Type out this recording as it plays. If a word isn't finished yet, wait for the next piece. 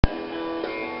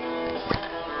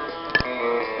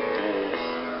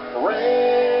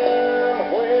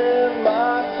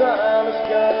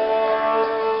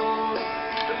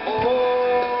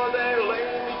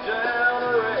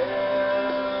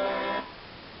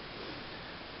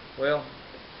Well,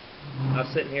 I'm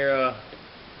sitting here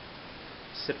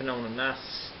sipping on a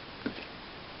nice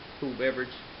cool beverage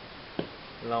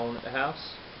alone at the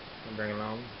house. I bring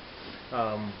along.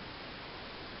 Um,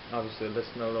 Obviously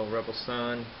listening to a little Rebel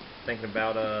Sun, thinking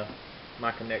about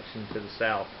my connection to the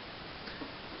South.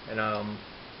 And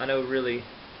I know really,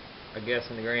 I guess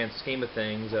in the grand scheme of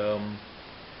things, you're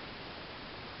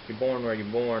born where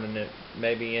you're born, and it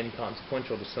may be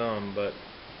inconsequential to some, but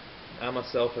I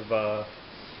myself have,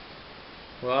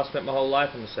 well, I've spent my whole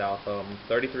life in the South,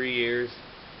 33 years.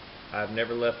 I've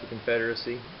never left the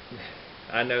Confederacy.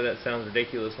 I know that sounds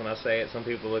ridiculous when I say it. Some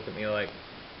people look at me like,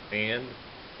 and?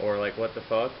 Or like, what the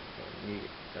fuck?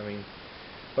 I mean,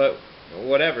 but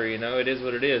whatever, it is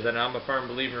what it is. And I'm a firm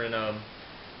believer in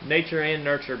nature and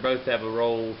nurture both have a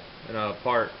role and a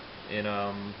part in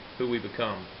who we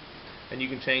become. And you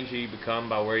can change who you become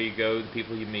by where you go, the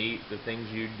people you meet, the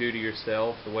things you do to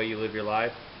yourself, the way you live your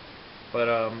life.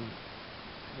 But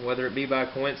whether it be by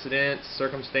coincidence,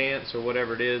 circumstance, or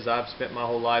whatever it is, I've spent my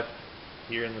whole life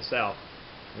here in the South,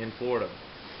 in Florida.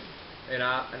 And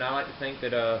I like to think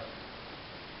that a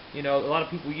lot of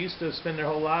people used to spend their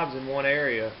whole lives in one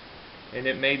area, and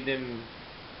it made them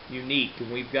unique.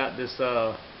 And we've got this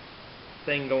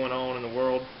thing going on in the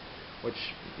world, which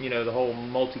the whole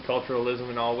multiculturalism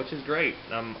and all, which is great.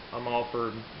 I'm all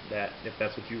for that if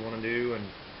that's what you want to do and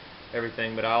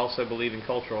everything. But I also believe in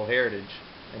cultural heritage,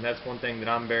 and that's one thing that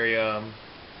I'm very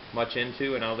much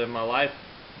into, and I live my life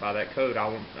by that code.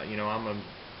 I'm a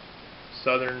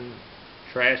southern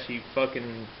trashy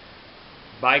fucking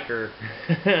biker.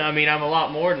 I mean, I'm a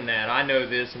lot more than that. I know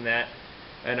this and that,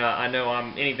 and I know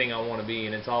I'm anything I want to be,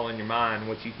 and it's all in your mind,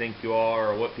 what you think you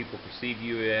are or what people perceive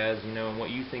you as, and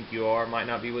what you think you are might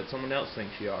not be what someone else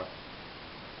thinks you are.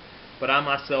 But I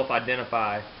myself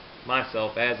identify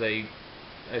myself as a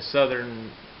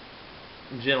southern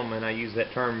gentleman. I use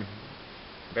that term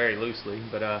very loosely,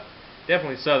 but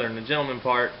definitely southern. The gentleman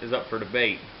part is up for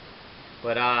debate.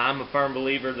 But I'm a firm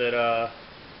believer that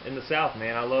in the South,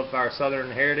 man, I love our southern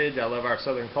heritage. I love our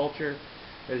southern culture.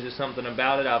 There's just something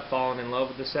about it. I've fallen in love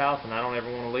with the South, and I don't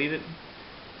ever want to leave it.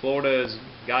 Florida is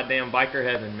goddamn biker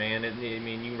heaven, man. I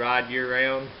mean, you ride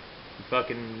year-round. You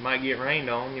fucking might get rained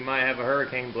on. You might have a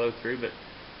hurricane blow through, but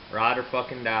ride or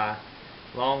fucking die.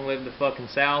 Long live the fucking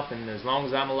South, and as long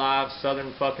as I'm alive,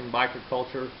 southern fucking biker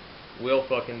culture will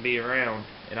fucking be around,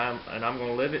 and I'm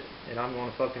gonna live it, and I'm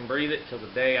gonna fucking breathe it till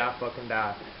the day I fucking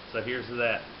die. So here's to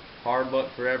that. Hard luck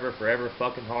forever, forever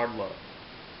fucking hard luck.